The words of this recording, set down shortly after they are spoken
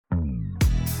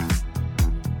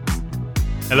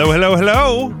Hello, hello,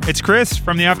 hello. It's Chris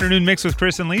from the Afternoon Mix with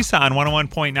Chris and Lisa on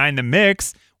 101.9 The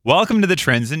Mix. Welcome to the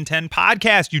Trends in 10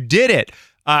 podcast. You did it.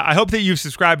 I hope that you've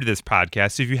subscribed to this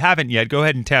podcast. If you haven't yet, go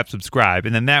ahead and tap subscribe.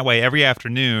 And then that way, every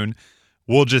afternoon,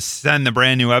 we'll just send the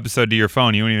brand new episode to your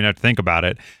phone. You won't even have to think about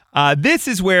it. This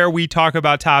is where we talk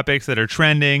about topics that are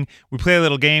trending. We play a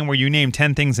little game where you name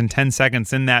 10 things in 10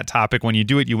 seconds in that topic. When you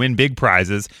do it, you win big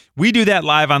prizes. We do that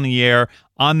live on the air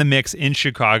on The Mix in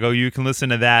Chicago. You can listen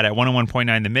to that at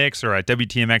 101.9 The Mix or at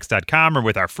WTMX.com or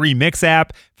with our free Mix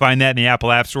app. Find that in the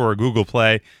Apple App Store or Google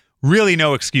Play. Really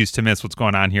no excuse to miss what's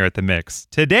going on here at The Mix.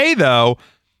 Today, though,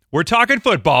 we're talking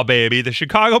football, baby. The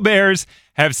Chicago Bears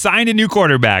have signed a new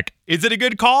quarterback. Is it a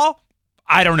good call?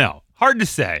 I don't know. Hard to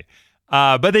say.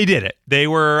 But they did it. They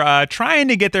were trying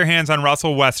to get their hands on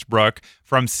Russell Westbrook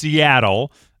from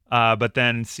Seattle, but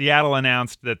then Seattle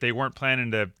announced that they weren't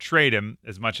planning to trade him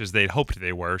as much as they'd hoped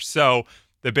they were. So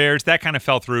the Bears, that kind of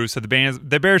fell through. So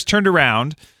the Bears turned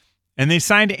around and they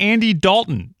signed Andy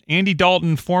Dalton. Andy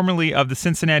Dalton, formerly of the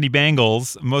Cincinnati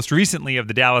Bengals, most recently of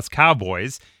the Dallas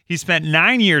Cowboys. He spent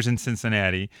 9 years in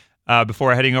Cincinnati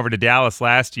before heading over to Dallas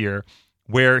last year,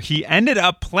 where he ended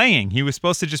up playing. He was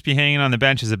supposed to just be hanging on the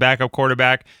bench as a backup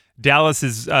quarterback.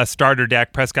 Dallas's starter,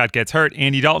 Dak Prescott, gets hurt.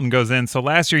 Andy Dalton goes in. So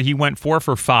last year he went 4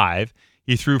 for 5.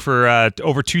 He threw for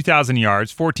over 2,000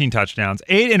 yards, 14 touchdowns,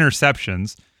 8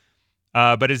 interceptions.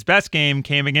 But his best game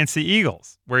came against the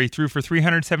Eagles, where he threw for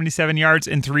 377 yards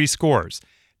and 3 scores.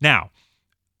 Now,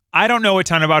 I don't know a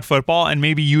ton about football, and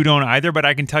maybe you don't either, but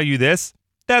I can tell you this.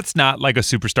 That's not like a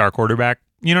superstar quarterback.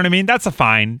 You know what I mean? That's a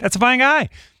fine guy.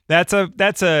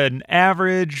 That's an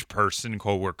average person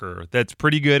coworker that's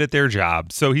pretty good at their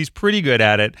job. So he's pretty good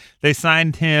at it. They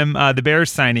signed him. The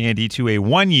Bears signed Andy to a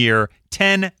 1-year,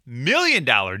 $10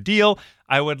 million deal.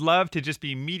 I would love to just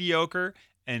be mediocre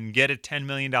and get a $10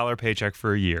 million paycheck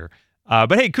for a year.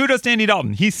 But hey, kudos to Andy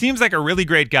Dalton. He seems like a really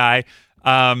great guy.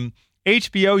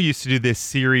 HBO used to do this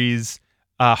series,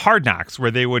 Hard Knocks,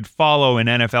 where they would follow an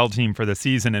NFL team for the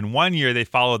season. And one year they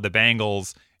followed the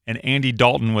Bengals, and Andy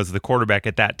Dalton was the quarterback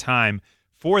at that time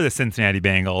for the Cincinnati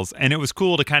Bengals. And it was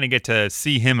cool to kind of get to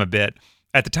see him a bit.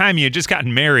 At the time, he had just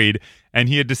gotten married, and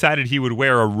he had decided he would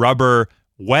wear a rubber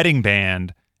wedding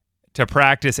band to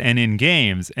practice and in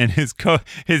games. And his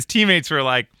teammates were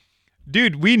like,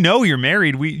 dude, we know you're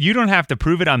married. You don't have to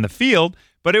prove it on the field.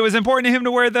 But it was important to him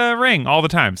to wear the ring all the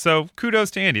time. So kudos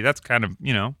to Andy. That's kind of,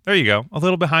 there you go. A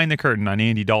little behind the curtain on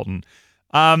Andy Dalton.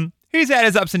 He's had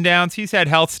his ups and downs. He's had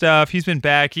health stuff. He's been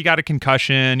back. He got a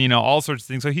concussion, all sorts of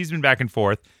things. So he's been back and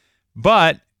forth.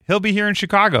 But he'll be here in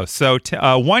Chicago. So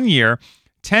 1 year,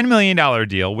 $10 million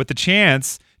deal with the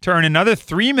chance to earn another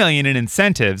 $3 million in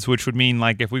incentives, which would mean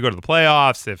like if we go to the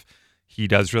playoffs, if he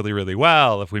does really, really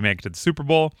well, if we make it to the Super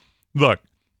Bowl. Look,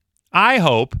 I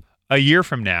hope a year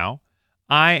from now,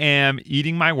 I am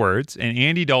eating my words, and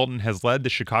Andy Dalton has led the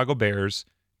Chicago Bears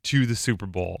to the Super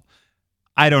Bowl.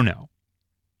 I don't know.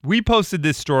 We posted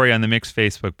this story on the Mix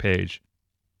Facebook page,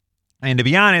 and to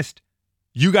be honest,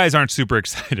 you guys aren't super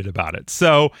excited about it.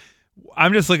 So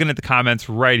I'm just looking at the comments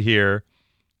right here.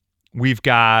 We've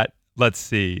got, let's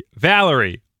see,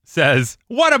 Valerie says,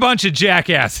 what a bunch of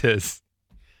jackasses.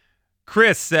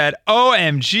 Chris said,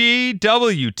 OMG,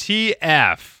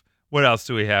 WTF. What else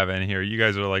do we have in here? You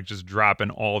guys are like just dropping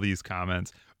all these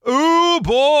comments. Ooh,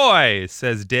 boy,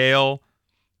 says Dale.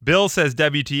 Bill says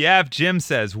WTF. Jim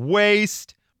says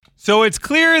waste. So it's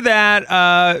clear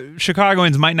that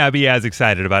Chicagoans might not be as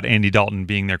excited about Andy Dalton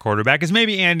being their quarterback as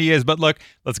maybe Andy is. But look,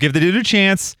 let's give the dude a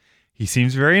chance. He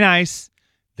seems very nice.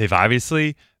 They've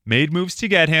obviously made moves to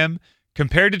get him.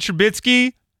 Compared to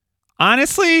Trubisky,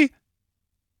 honestly,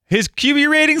 his QB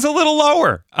rating's a little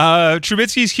lower.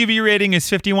 Trubisky's QB rating is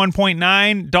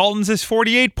 51.9. Dalton's is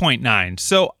 48.9.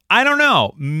 So I don't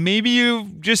know. Maybe you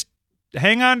just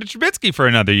hang on to Trubisky for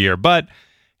another year. But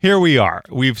here we are.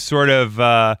 We've sort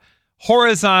of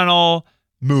horizontal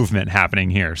movement happening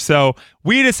here. So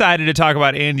we decided to talk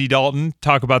about Andy Dalton,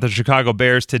 talk about the Chicago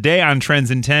Bears today on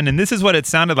Trends in 10. And this is what it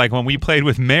sounded like when we played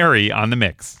with Mary on The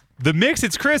Mix. The Mix,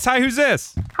 it's Chris. Hi, who's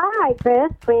this? Hi,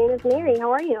 Chris. My name is Mary.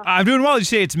 How are you? I'm doing well. Did you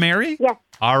say it's Mary? Yes.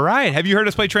 All right. Have you heard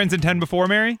us play Trends in 10 before,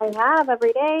 Mary? I have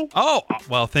every day. Oh,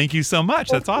 well, thank you so much.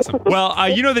 That's awesome. Well,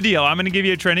 you know the deal. I'm going to give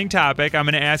you a trending topic. I'm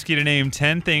going to ask you to name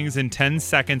 10 things in 10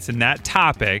 seconds in that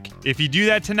topic. If you do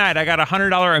that tonight, I got a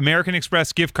 $100 American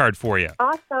Express gift card for you.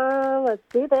 Awesome. Let's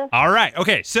do this. All right.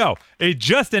 Okay, so it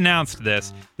just announced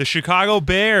this. The Chicago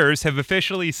Bears have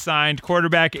officially signed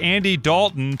quarterback Andy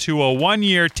Dalton to a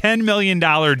 1-year, $10 million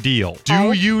deal.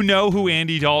 Do you know who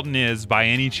Andy Dalton is by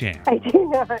any chance? I do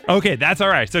not. Okay, that's all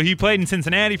right. So he played in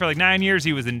Cincinnati for like 9 years.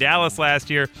 He was in Dallas last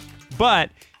year.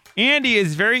 But Andy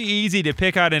is very easy to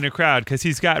pick out in a crowd because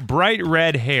he's got bright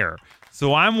red hair.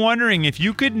 So I'm wondering if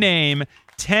you could name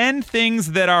 10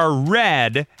 things that are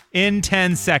red in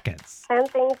 10 seconds. 10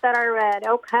 things that are red.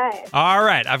 Okay. All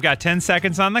right. I've got 10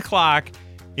 seconds on the clock.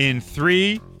 In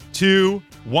 3, 2,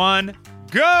 1,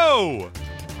 go!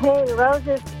 Hey,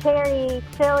 roses, cherries,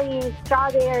 chilies,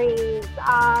 strawberries,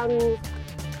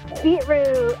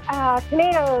 beetroot,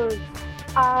 tomatoes,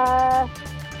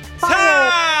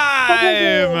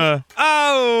 Time!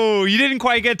 Oh, you didn't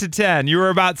quite get to 10. You were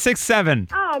about 6, 7.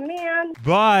 Oh, man.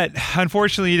 But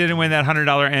unfortunately, you didn't win that $100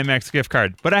 Amex gift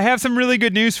card. But I have some really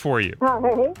good news for you. All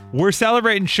right. We're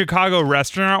celebrating Chicago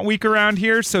Restaurant Week around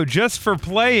here, so just for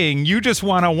playing, you just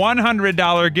won a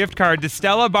 $100 gift card to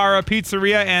Stella Barra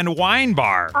Pizzeria and Wine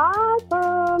Bar.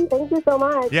 Awesome. Thank you so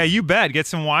much. Yeah, you bet. Get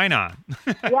some wine on.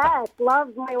 Yes, love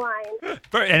my wine.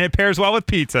 And it pairs well with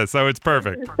pizza, so it's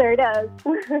perfect. It sure does.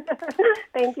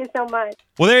 Thank you so much.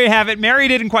 Well, there you have it. Mary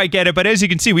didn't quite get it, but as you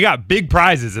can see, we got big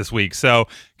prizes this week. So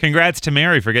congrats to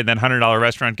Mary for getting that $100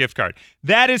 restaurant gift card.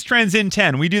 That is Trends in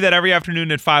 10. We do that every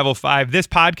afternoon at 5:05. This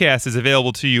podcast is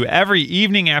available to you every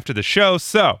evening after the show.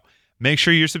 So make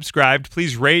sure you're subscribed.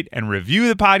 Please rate and review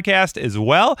the podcast as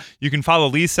well. You can follow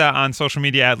Lisa on social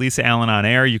media at Lisa Allen on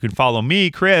Air. You can follow me,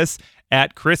 Chris,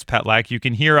 at Chris Petlak. You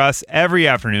can hear us every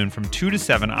afternoon from 2 to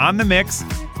 7 on The Mix.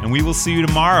 And we will see you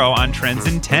tomorrow on Trends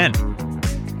in 10.